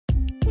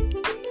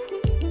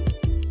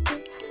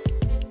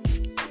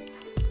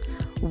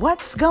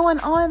What's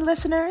going on,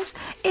 listeners?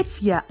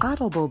 It's your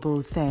audible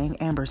boo thing,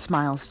 Amber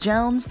Smiles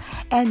Jones,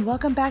 and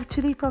welcome back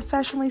to the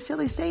Professionally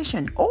Silly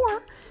Station.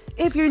 Or,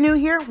 if you're new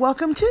here,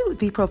 welcome to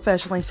the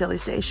Professionally Silly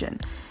Station.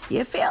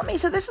 You feel me?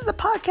 So this is a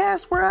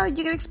podcast where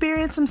you can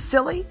experience some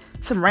silly,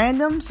 some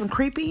random, some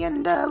creepy,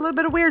 and a little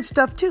bit of weird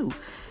stuff too.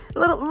 A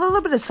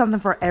little bit of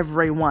something for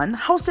everyone.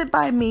 Hosted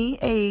by me,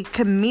 a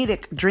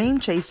comedic dream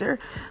chaser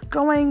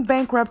going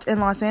bankrupt in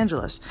Los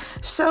Angeles.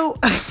 So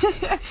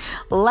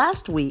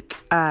last week,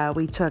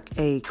 we took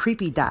a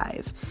creepy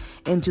dive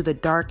into the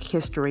dark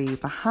history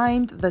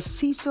behind the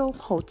Cecil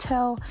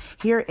Hotel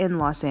here in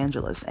Los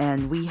Angeles.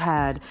 And we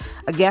had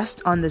a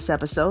guest on this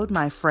episode,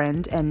 my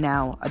friend and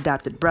now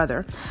adopted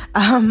brother,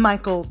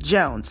 Michael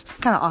Jones.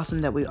 Kind of awesome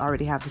that we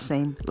already have the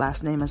same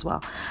last name as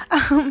well.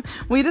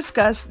 We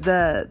discussed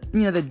the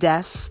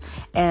deaths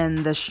and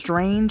the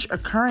strange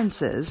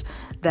occurrences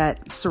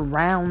that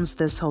surrounds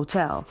this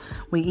hotel.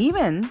 We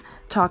even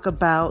talk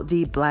about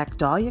the Black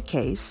Dahlia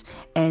case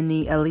and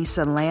the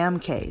Elisa Lam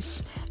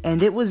case.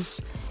 And it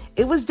was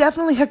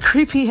definitely a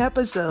creepy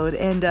episode.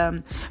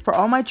 And for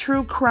all my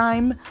true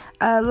crime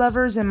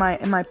lovers and my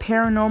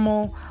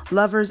paranormal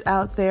lovers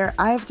out there,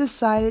 I've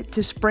decided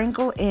to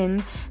sprinkle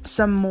in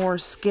some more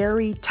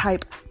scary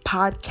type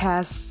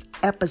podcast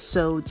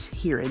episodes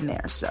here and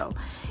there. So,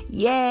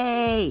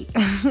 yay!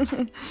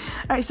 All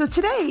right, so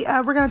today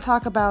we're going to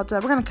talk about, we're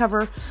going to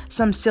cover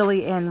some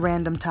silly and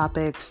random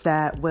topics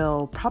that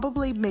will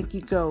probably make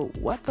you go,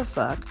 what the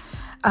fuck?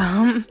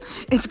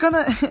 It's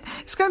gonna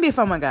be a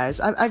fun one,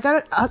 guys. I got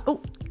it.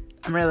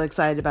 I'm really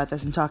excited about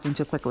this. I'm talking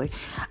too quickly.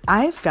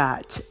 I've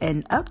got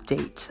an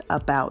update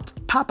about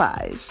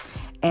Popeyes,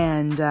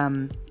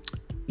 and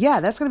yeah,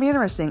 that's going to be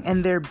interesting.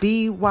 And their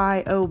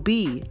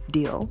BYOB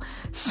deal.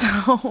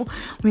 So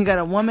we got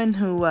a woman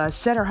who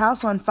set her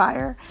house on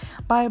fire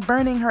by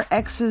burning her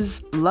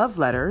ex's love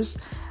letters.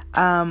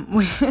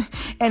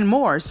 And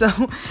more.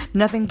 So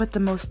nothing but the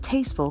most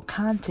tasteful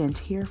content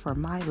here for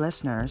my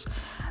listeners.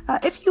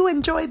 If you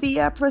enjoy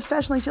the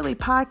Professionally Silly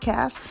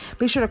podcast,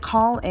 be sure to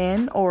call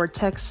in or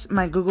text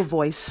my Google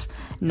Voice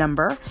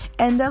number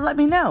and let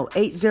me know,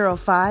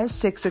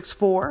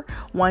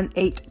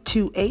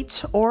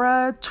 805-664-1828,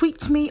 or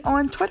tweet me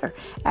on Twitter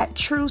at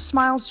True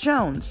Smiles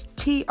Jones,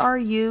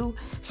 TRU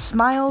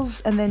Smiles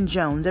and then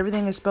Jones.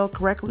 Everything is spelled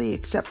correctly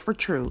except for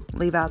true.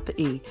 Leave out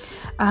the E.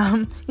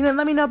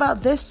 Let me know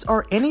about this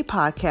or any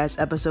podcast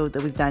episode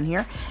that we've done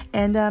here,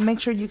 and make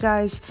sure you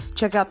guys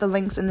check out the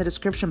links in the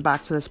description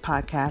box of this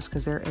podcast,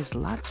 because there is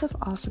lots of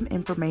awesome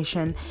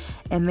information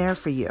in there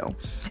for you.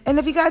 And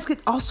if you guys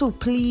could also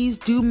please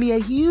do me a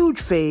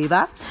huge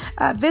favor,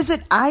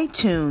 visit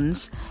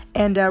iTunes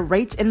and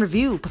rate and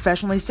review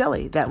Professionally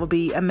Silly. That would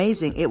be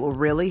amazing. It will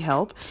really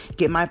help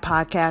get my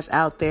podcast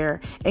out there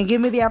and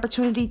give me the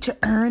opportunity to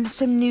earn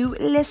some new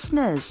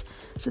listeners.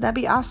 So that'd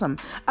be awesome.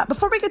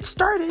 Before we get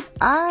started,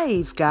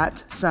 I've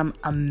got some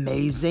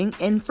amazing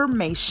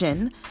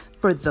information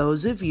for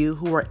those of you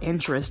who are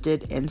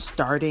interested in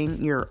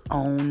starting your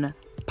own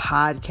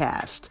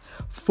podcast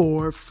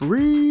for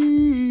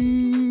free.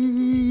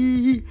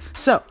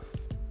 So,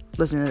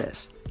 listen to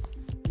this.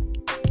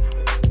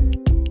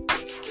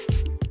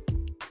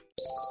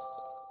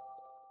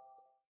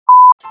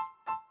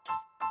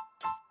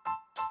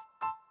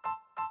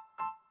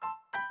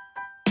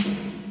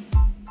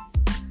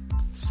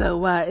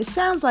 So it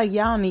sounds like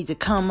y'all need to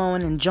come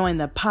on and join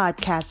the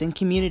podcasting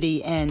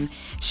community and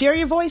share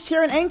your voice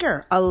here on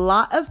Anchor. A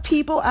lot of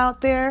people out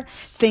there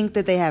think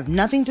that they have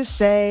nothing to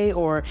say,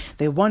 or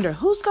they wonder,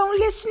 who's going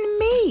to listen to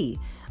me?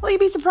 Well, you'd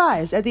be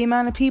surprised at the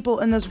amount of people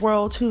in this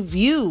world who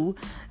view,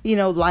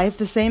 life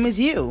the same as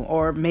you,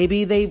 or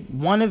maybe they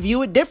want to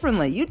view it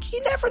differently. You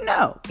never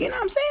know. You know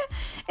what I'm saying?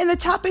 And the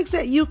topics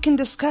that you can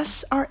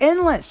discuss are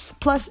endless.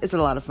 Plus, it's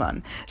a lot of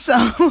fun. So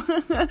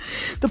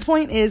the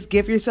point is,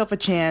 give yourself a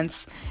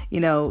chance.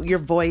 Your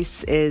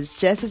voice is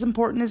just as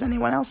important as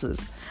anyone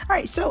else's. All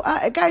right. So,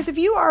 guys, if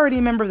you are already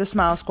a member of the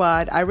Smile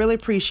Squad, I really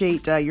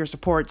appreciate your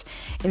support.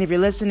 And if you're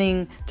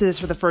listening to this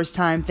for the first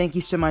time, thank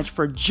you so much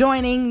for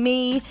joining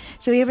me.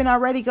 So if you haven't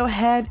already, go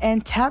ahead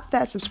and tap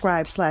that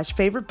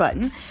subscribe/favorite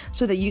button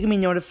so that you can be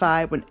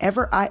notified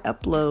whenever I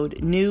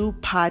upload new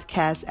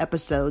podcast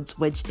episodes,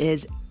 which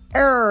is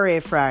every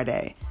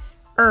Friday.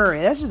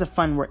 That's just a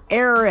fun word.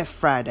 Every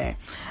Friday.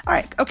 All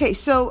right. Okay.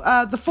 So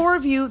the four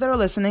of you that are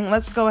listening,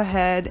 let's go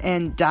ahead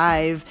and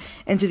dive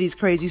into these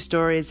crazy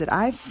stories that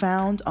I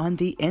found on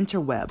the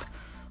interweb.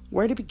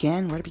 Where to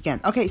begin?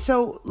 Okay.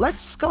 So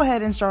let's go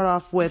ahead and start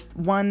off with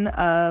one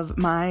of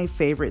my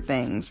favorite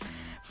things,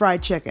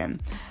 fried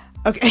chicken.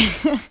 Okay,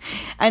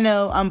 I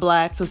know I'm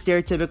black, so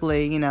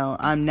stereotypically,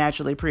 I'm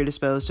naturally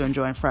predisposed to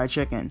enjoying fried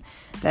chicken.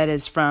 That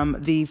is from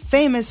the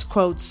famous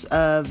quotes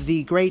of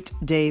the great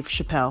Dave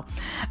Chappelle.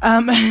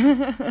 I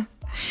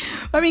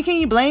mean, can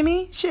you blame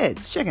me? Shit,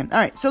 it's chicken. All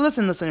right, so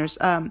listen, listeners.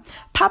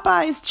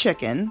 Popeye's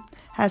Chicken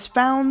has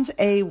found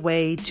a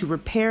way to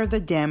repair the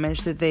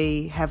damage that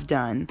they have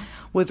done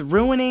with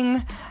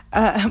running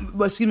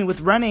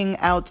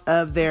out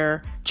of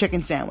their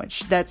chicken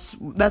sandwich. That's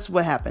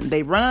what happened.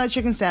 They run out of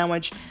chicken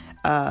sandwich.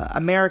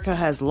 America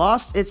has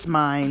lost its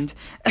mind.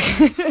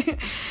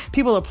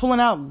 People are pulling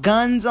out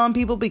guns on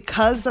people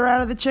because they're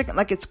out of the chicken.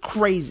 Like, it's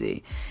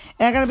crazy.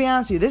 And I gotta be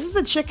honest with you, this is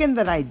a chicken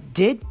that I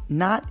did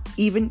not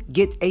even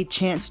get a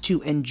chance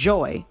to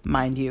enjoy,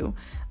 mind you.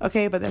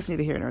 Okay, but that's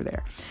neither here nor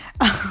there.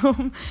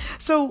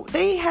 So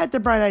they had the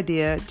bright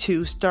idea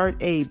to start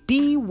a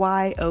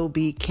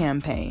BYOB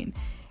campaign.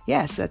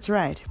 Yes, that's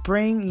right.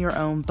 Bring your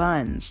own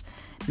buns.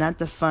 Not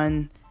the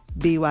fun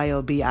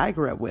BYOB I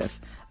grew up with,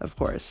 of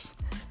course.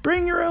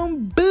 Bring your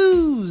own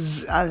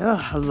booze. I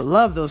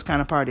love those kind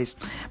of parties.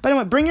 But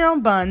anyway, bring your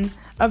own bun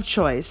of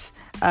choice.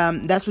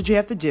 That's what you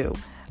have to do.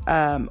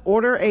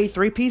 Order a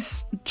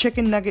 3-piece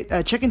chicken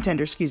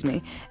tender,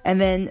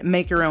 and then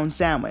make your own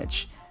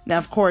sandwich. Now,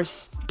 of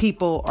course,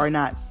 people are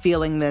not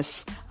feeling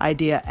this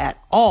idea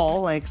at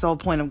all. Like, the whole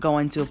point of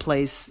going to a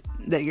place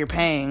that you're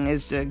paying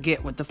is to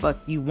get what the fuck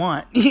you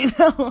want,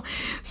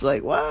 It's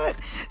like, what?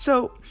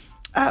 So,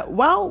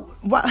 while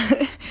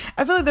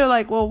I feel like they're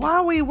like, well,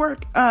 while we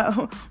work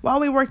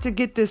to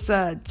get this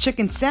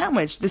chicken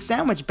sandwich, the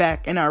sandwich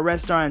back in our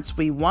restaurants,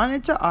 we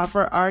wanted to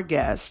offer our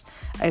guests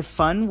a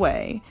fun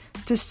way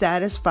to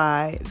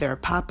satisfy their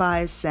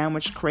Popeyes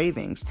sandwich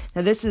cravings.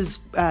 Now, this is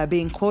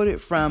being quoted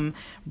from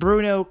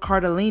Bruno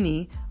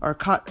Cardellini, or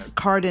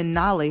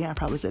Cardinali. I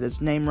probably said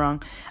his name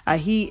wrong.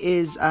 He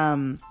is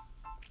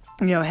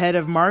head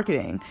of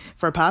marketing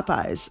for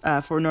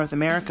Popeyes for North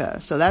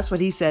America. So that's what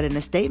he said in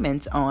a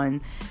statement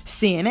on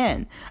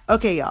CNN.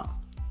 Okay, y'all.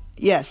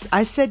 Yes,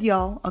 I said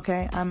y'all.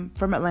 Okay, I'm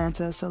from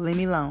Atlanta, so leave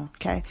me alone.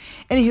 Okay.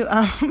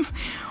 Anywho,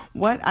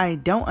 what I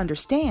don't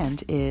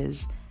understand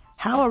is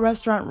how a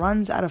restaurant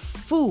runs out of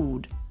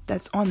food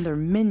that's on their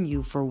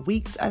menu for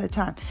weeks at a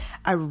time.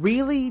 I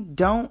really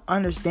don't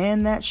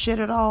understand that shit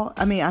at all.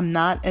 I mean, I'm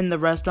not in the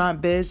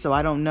restaurant biz, so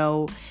I don't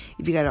know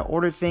if you got to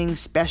order things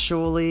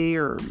specially,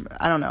 or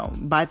I don't know,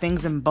 buy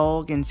things in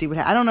bulk and see what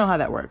I don't know how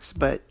that works,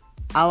 but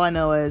all I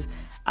know is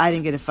I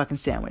didn't get a fucking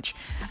sandwich.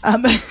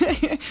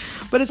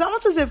 But it's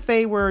almost as if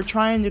they were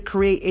trying to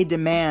create a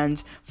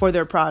demand for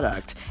their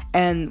product,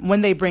 and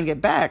when they bring it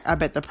back, I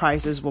bet the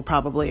prices will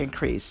probably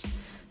increase.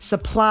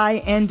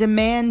 Supply and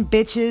demand,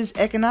 bitches,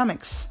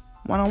 economics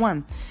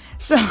 101.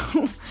 So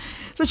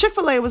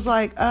Chick-fil-A was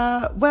like,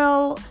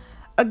 well,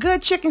 a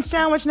good chicken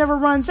sandwich never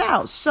runs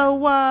out. So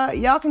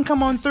y'all can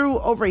come on through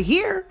over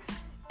here,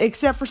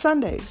 except for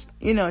Sundays.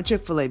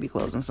 Chick-fil-A be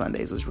closed on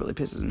Sundays, which really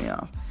pisses me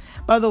off.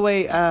 By the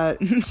way,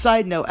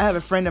 side note, I have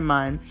a friend of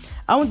mine.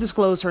 I won't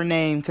disclose her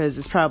name because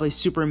it's probably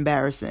super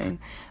embarrassing.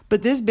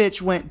 But this bitch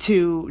went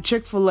to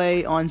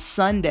Chick-fil-A on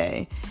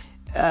Sunday,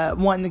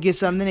 wanting to get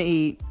something to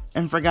eat,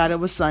 and forgot it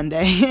was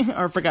Sunday,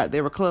 or forgot they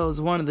were closed,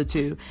 one of the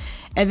two,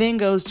 and then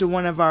goes to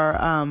one of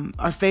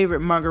our favorite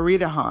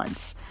margarita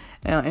haunts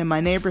in my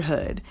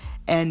neighborhood,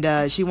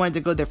 and she wanted to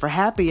go there for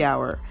happy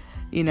hour,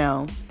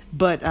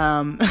 but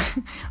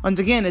once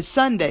again, it's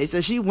Sunday,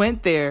 so she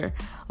went there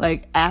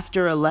like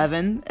after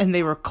 11, and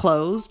they were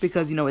closed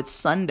because it's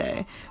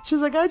Sunday. She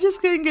was like, I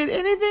just couldn't get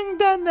anything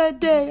done that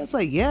day. I was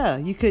like, yeah,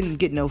 you couldn't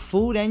get no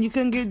food and you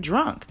couldn't get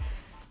drunk.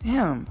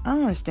 Damn, I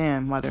don't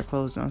understand why they're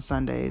closed on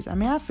Sundays. I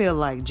mean, I feel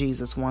like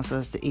Jesus wants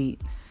us to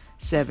eat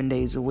 7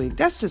 days a week.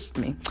 That's just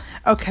me.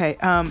 Okay,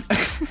 I'm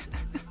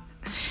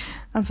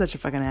such a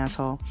fucking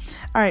asshole.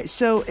 All right,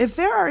 so if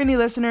there are any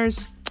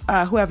listeners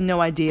who have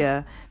no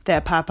idea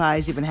that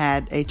Popeyes even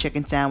had a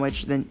chicken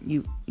sandwich,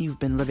 then you've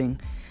been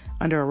living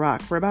under a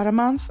rock for about a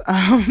month.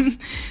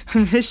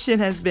 This shit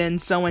has been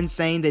so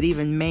insane that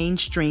even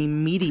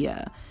mainstream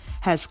media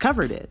has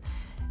covered it.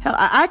 Hell,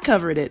 I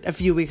covered it a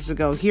few weeks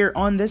ago here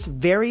on this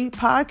very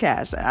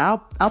podcast.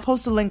 I'll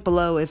post a link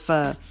below if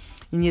you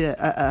need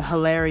a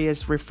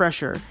hilarious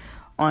refresher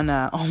on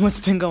what's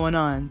been going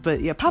on.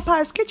 But yeah,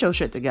 Popeyes, get your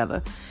shit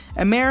together.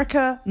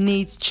 America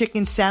needs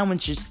chicken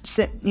sandwiches,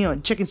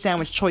 chicken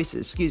sandwich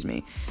choices,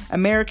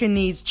 America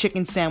needs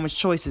chicken sandwich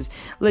choices.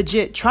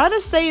 Legit, try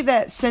to say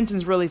that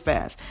sentence really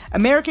fast.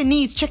 America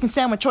needs chicken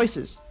sandwich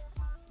choices.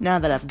 Now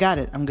that I've got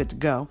it, I'm good to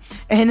go.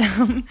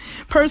 And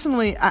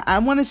personally, I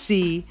want to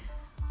see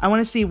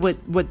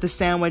what the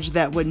sandwich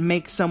that would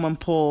make someone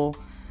pull,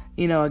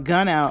 a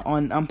gun out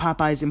on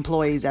Popeye's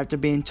employees after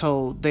being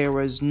told there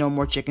was no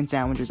more chicken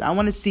sandwiches. I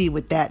want to see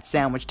what that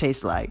sandwich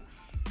tastes like.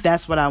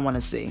 That's what I want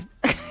to see.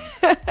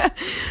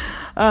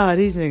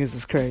 These niggas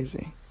is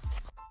crazy.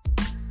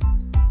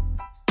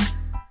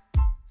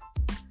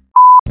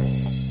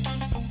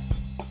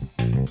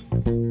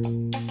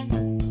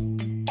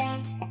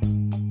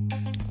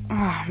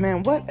 Oh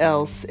man, what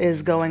else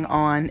is going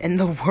on in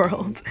the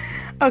world?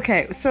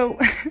 Okay, so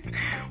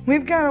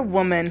we've got a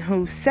woman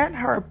who set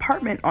her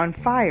apartment on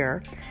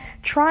fire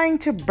trying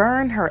to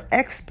burn her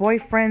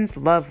ex-boyfriend's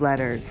love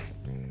letters.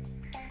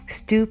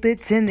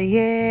 Stupid's in the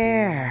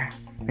air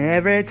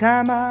every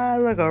time I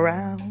look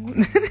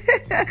around.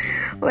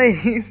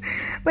 Ladies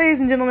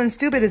and gentlemen,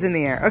 stupid is in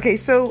the air. Okay,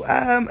 so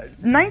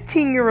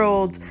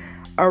 19-year-old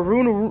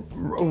Aruna,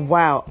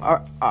 wow.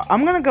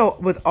 I'm going to go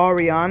with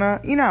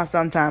Ariana. You know how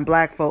sometimes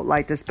black folk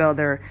like to spell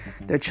their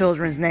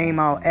children's name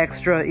all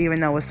extra,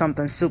 even though it's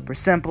something super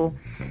simple.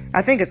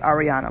 I think it's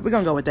Ariana. We're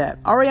going to go with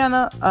that.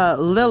 Ariana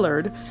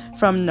Lillard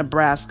from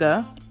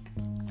Nebraska.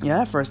 Yeah,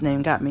 that first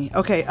name got me.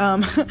 Okay,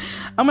 I'm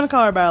going to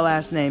call her by her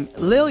last name,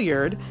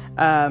 Lilliard.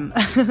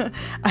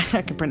 I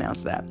can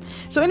pronounce that.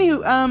 So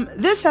anywho,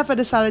 this heifer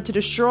decided to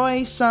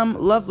destroy some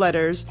love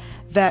letters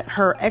that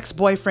her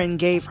ex-boyfriend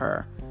gave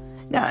her.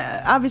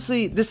 Now,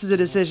 obviously, this is a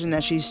decision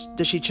that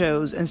she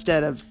chose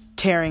instead of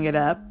tearing it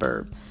up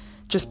or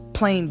just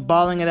plain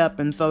balling it up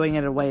and throwing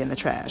it away in the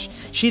trash.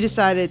 She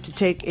decided to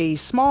take a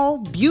small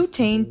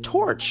butane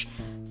torch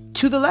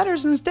to the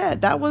letters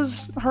instead. That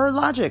was her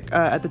logic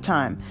at the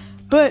time.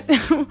 But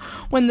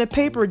when the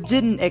paper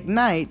didn't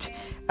ignite,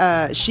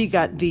 she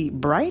got the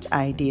bright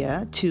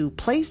idea to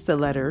place the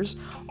letters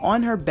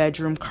on her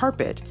bedroom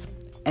carpet.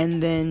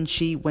 And then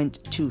she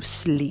went to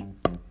sleep.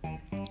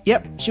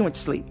 Yep, she went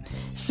to sleep.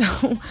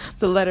 So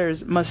the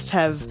letters must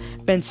have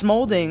been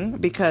smoldering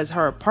because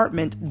her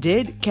apartment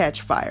did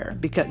catch fire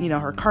because,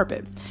 her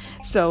carpet.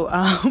 So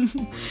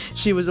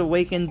she was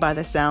awakened by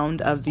the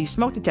sound of the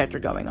smoke detector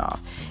going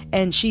off.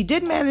 And she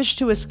did manage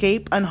to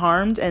escape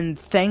unharmed. And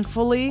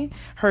thankfully,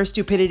 her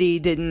stupidity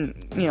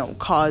didn't,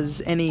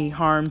 cause any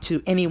harm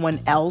to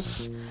anyone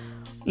else,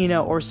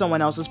 or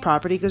someone else's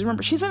property. Because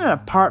remember, she's in an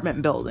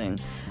apartment building.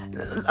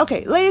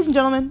 Okay, ladies and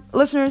gentlemen,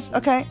 listeners,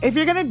 okay, if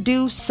you're going to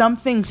do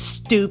something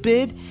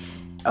stupid,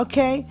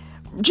 okay,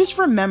 just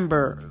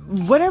remember,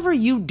 whatever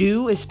you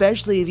do,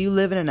 especially if you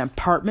live in an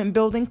apartment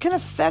building, can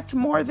affect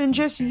more than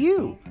just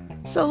you.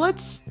 So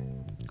let's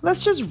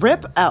just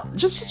rip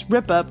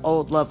up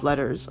old love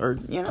letters or,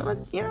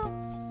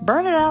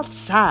 burn it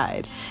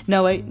outside.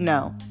 No, wait,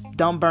 no,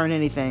 don't burn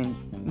anything.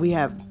 We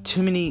have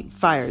too many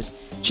fires.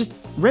 Just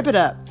rip it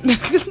up.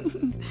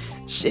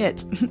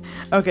 Shit.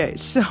 Okay,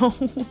 so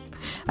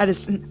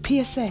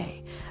PSA.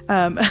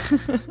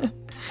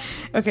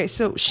 Okay,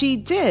 so she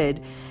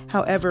did,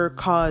 however,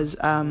 cause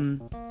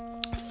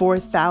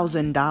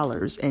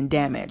 $4,000 in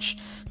damage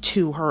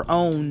to her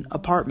own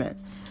apartment.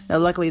 Now,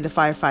 luckily, the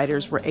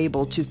firefighters were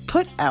able to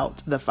put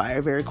out the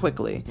fire very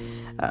quickly.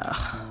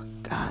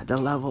 God, the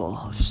level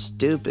of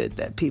stupid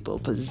that people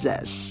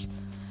possess.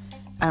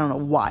 I don't know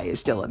why it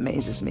still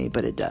amazes me,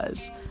 but it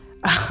does.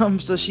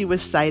 So she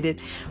was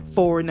cited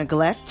for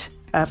negligent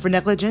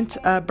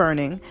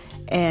burning,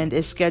 and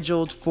is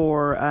scheduled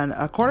for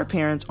a court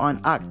appearance on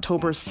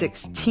October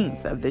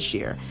 16th of this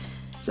year.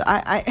 So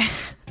I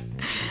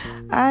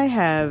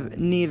have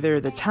neither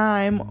the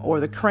time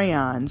or the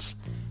crayons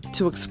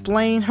to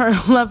explain her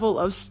level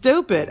of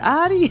stupid.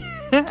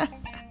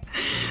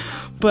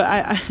 But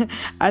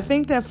I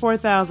think that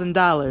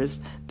 $4,000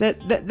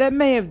 that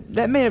may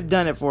have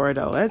done it for her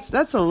though.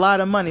 That's a lot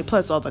of money,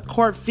 plus all the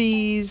court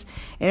fees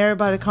and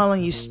everybody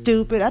calling you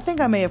stupid. I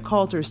think I may have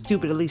called her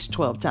stupid at least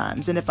 12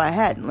 times, and if I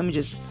hadn't, let me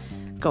just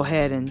go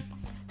ahead and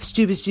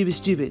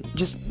stupid.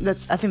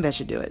 I think that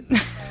should do it.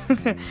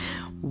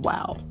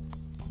 Wow.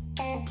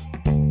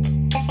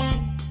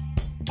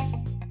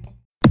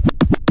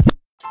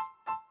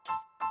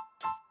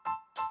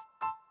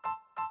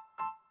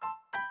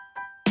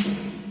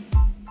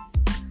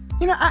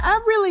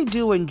 I really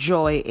do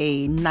enjoy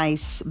a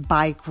nice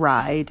bike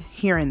ride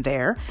here and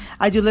there.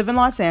 I do live in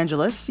Los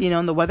Angeles,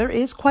 and the weather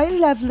is quite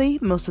lovely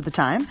most of the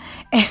time.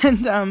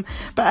 And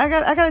but I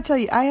got to tell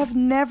you, I have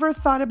never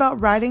thought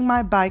about riding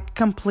my bike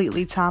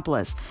completely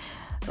topless.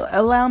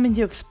 Allow me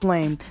to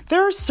explain.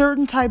 There are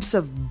certain types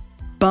of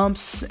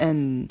bumps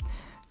and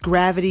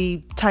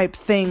gravity type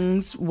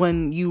things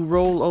when you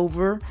roll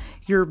over,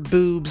 your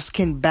boobs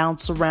can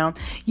bounce around.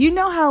 You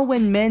know how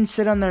when men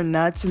sit on their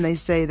nuts and they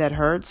say that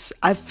hurts?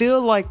 I feel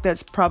like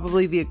that's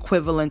probably the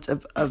equivalent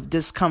of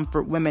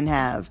discomfort women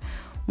have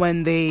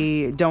when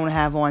they don't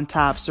have on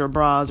tops or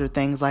bras or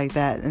things like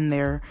that and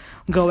they're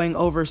going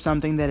over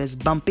something that is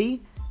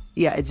bumpy.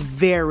 Yeah, it's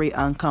very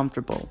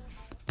uncomfortable.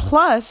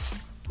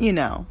 Plus,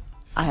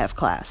 I have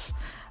class.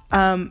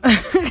 So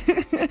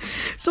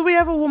we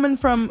have a woman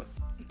from,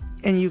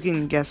 and you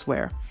can guess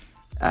where,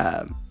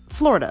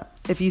 Florida.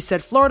 If you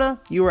said Florida,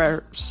 you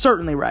are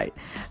certainly right.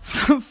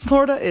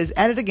 Florida is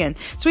at it again.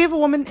 So we have a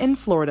woman in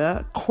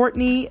Florida,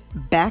 Courtney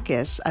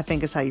Backus, I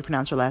think is how you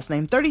pronounce her last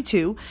name,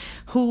 32,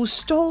 who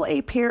stole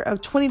a pair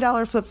of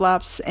 $20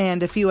 flip-flops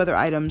and a few other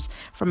items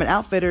from an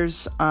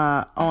Outfitters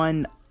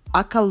on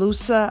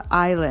Okaloosa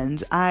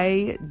Island.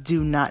 I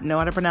do not know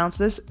how to pronounce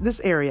this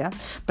area,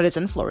 but it's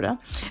in Florida.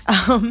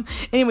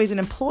 Anyways, an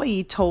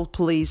employee told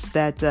police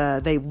that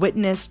they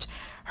witnessed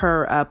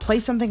her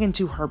place something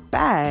into her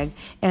bag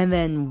and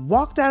then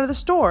walked out of the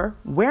store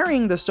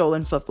wearing the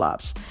stolen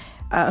flip-flops.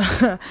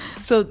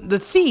 So the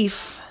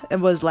thief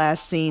was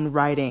last seen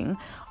riding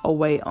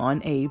away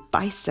on a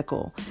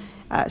bicycle.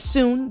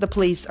 Soon the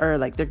police are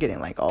they're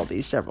getting all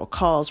these several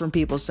calls from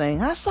people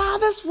saying, I saw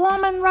this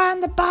woman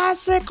riding the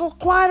bicycle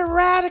quite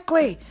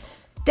erratically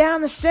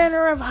down the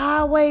center of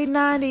Highway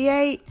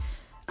 98.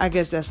 I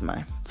guess that's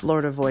my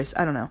Florida voice.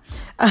 I don't know.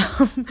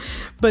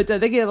 But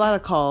they get a lot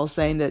of calls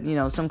saying that,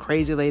 some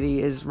crazy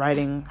lady is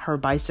riding her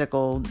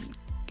bicycle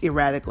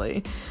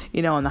erratically,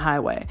 on the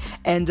highway.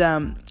 And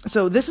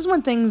so this is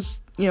when things,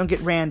 get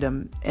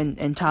random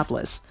and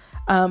topless.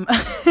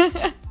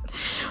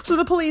 So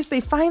the police,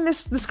 they find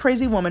this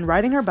crazy woman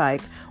riding her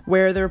bike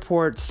where the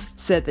reports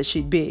said that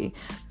she'd be.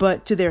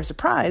 But to their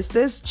surprise,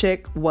 this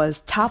chick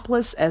was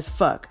topless as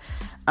fuck.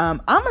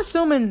 I'm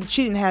assuming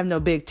she didn't have no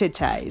big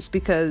titties,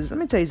 because let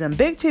me tell you something,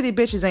 big titty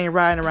bitches ain't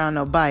riding around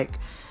no bike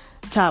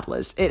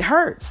topless. It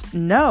hurts.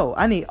 No,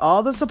 I need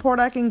all the support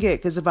I can get,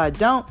 because if I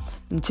don't,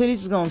 the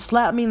titties is going to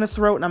slap me in the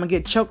throat and I'm going to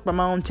get choked by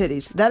my own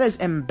titties. That is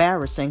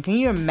embarrassing. Can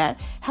you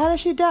imagine? How did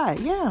she die?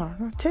 Yeah,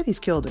 her titties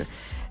killed her.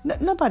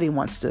 Nobody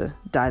wants to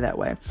die that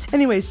way.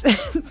 Anyways,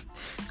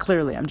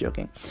 clearly I'm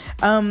joking.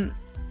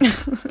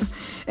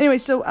 Anyway,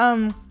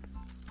 so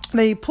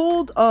they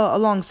pulled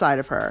alongside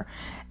of her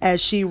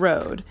as she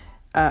rode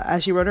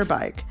her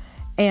bike,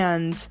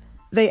 and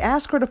they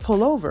asked her to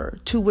pull over,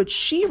 to which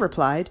she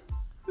replied,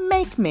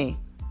 "Make me,"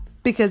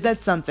 because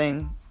that's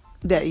something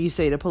that you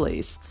say to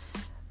police.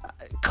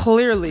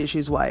 Clearly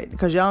she's white,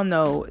 because y'all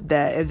know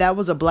that if that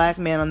was a black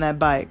man on that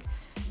bike,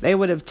 they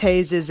would have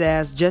tased his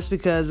ass just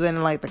because they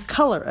didn't like the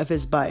color of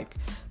his bike.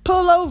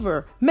 Pull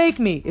over, make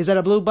me. Is that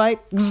a blue bike?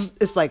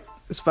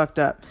 It's fucked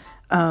up.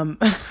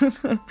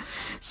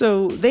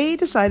 So they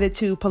decided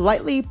to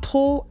politely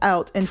pull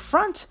out in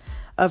front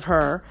of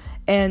her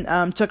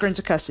and took her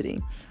into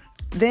custody.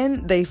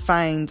 Then they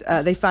find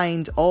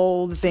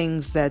all the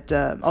things that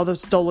all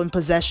those stolen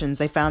possessions.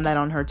 They found that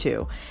on her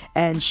too,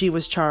 and she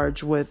was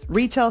charged with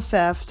retail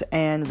theft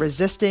and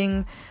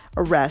resisting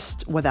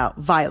arrest without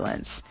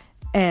violence.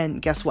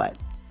 And guess what?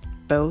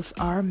 Both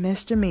are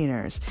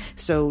misdemeanors.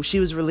 So she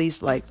was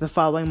released like the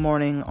following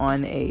morning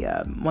on a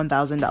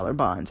 $1,000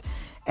 bond.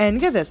 And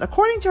get this,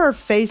 according to her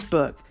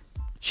Facebook,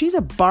 she's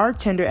a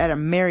bartender at a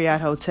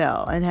Marriott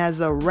hotel and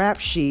has a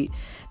rap sheet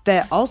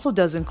that also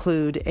does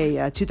include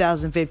a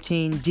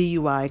 2015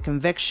 DUI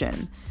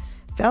conviction.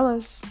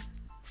 Fellas,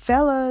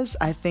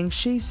 I think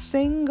she's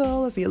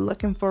single if you're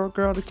looking for a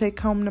girl to take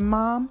home to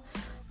mom.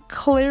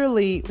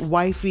 Clearly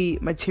wifey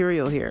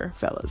material here,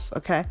 fellas,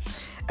 okay?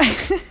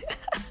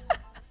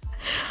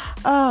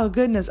 Oh,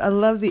 goodness, I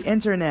love the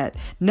internet.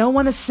 No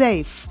one is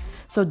safe.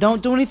 So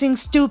don't do anything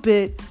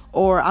stupid,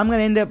 or I'm going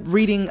to end up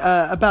reading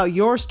about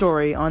your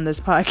story on this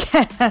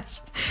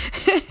podcast.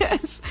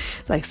 It's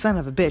like, son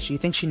of a bitch, you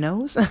think she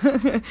knows?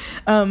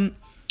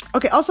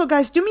 Okay, also,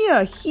 guys, do me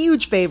a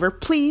huge favor,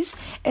 please,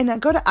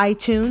 and go to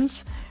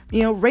iTunes.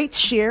 Rate,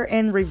 share,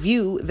 and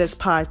review this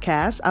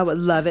podcast. I would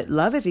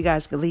love if you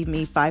guys could leave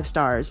me 5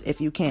 stars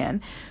if you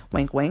can.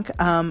 Wink, wink.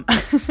 And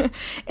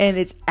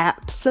it's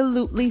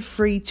absolutely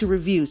free to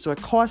review, so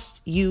it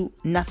costs you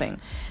nothing.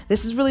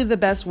 This is really the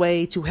best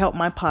way to help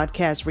my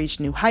podcast reach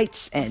new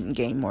heights and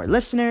gain more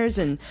listeners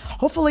and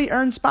hopefully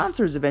earn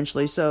sponsors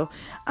eventually. So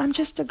I'm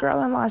just a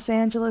girl in Los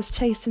Angeles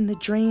chasing the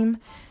dream.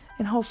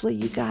 And hopefully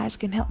you guys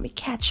can help me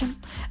catch him.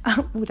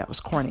 Ooh, that was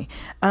corny.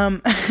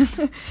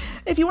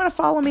 If you want to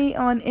follow me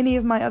on any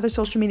of my other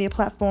social media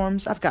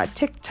platforms, I've got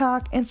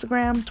TikTok,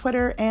 Instagram,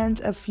 Twitter, and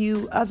a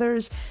few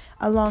others,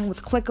 along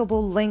with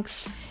clickable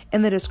links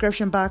in the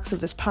description box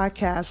of this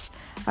podcast,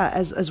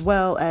 as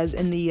well as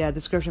in the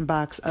description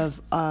box of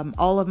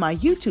all of my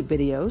YouTube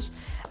videos.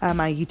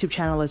 My YouTube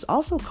channel is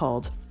also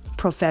called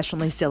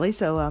Professionally Silly,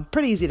 so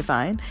pretty easy to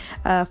find.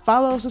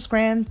 Follow,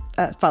 subscribe,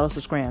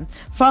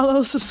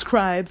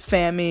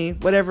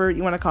 fammy, whatever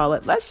you want to call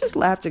it. Let's just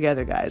laugh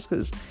together, guys,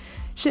 because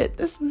shit,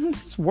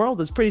 this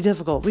world is pretty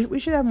difficult. We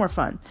should have more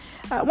fun.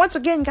 Once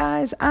again,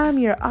 guys, I'm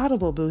your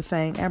Audible boo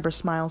thing, Amber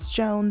Smiles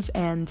Jones,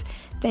 and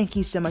thank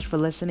you so much for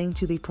listening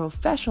to the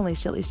Professionally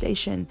Silly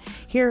Station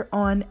here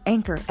on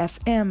Anchor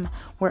FM,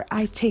 where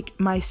I take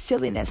my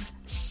silliness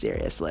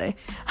seriously.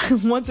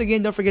 Once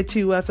again, don't forget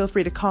to feel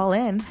free to call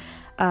in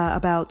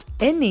about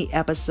any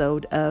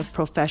episode of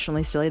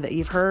Professionally Silly that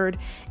you've heard.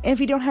 And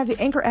if you don't have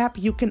the Anchor app,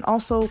 you can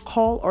also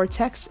call or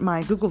text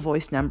my Google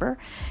Voice number,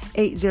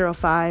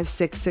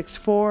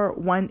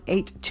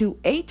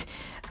 805-664-1828,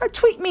 or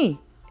tweet me.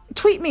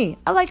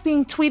 I like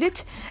being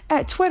tweeted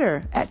at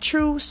Twitter at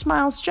True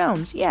Smiles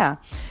Jones. Yeah.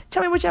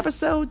 Tell me which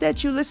episode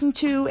that you listened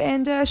to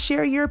and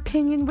share your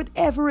opinion,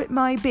 whatever it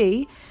might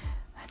be.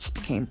 I just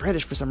became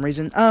British for some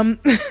reason.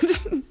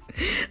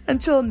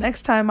 Until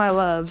next time, my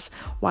loves,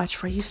 watch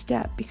where you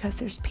step, because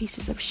there's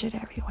pieces of shit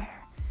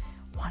everywhere.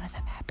 One of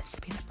them happens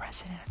to be the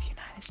President of the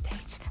United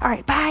States. All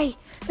right, bye.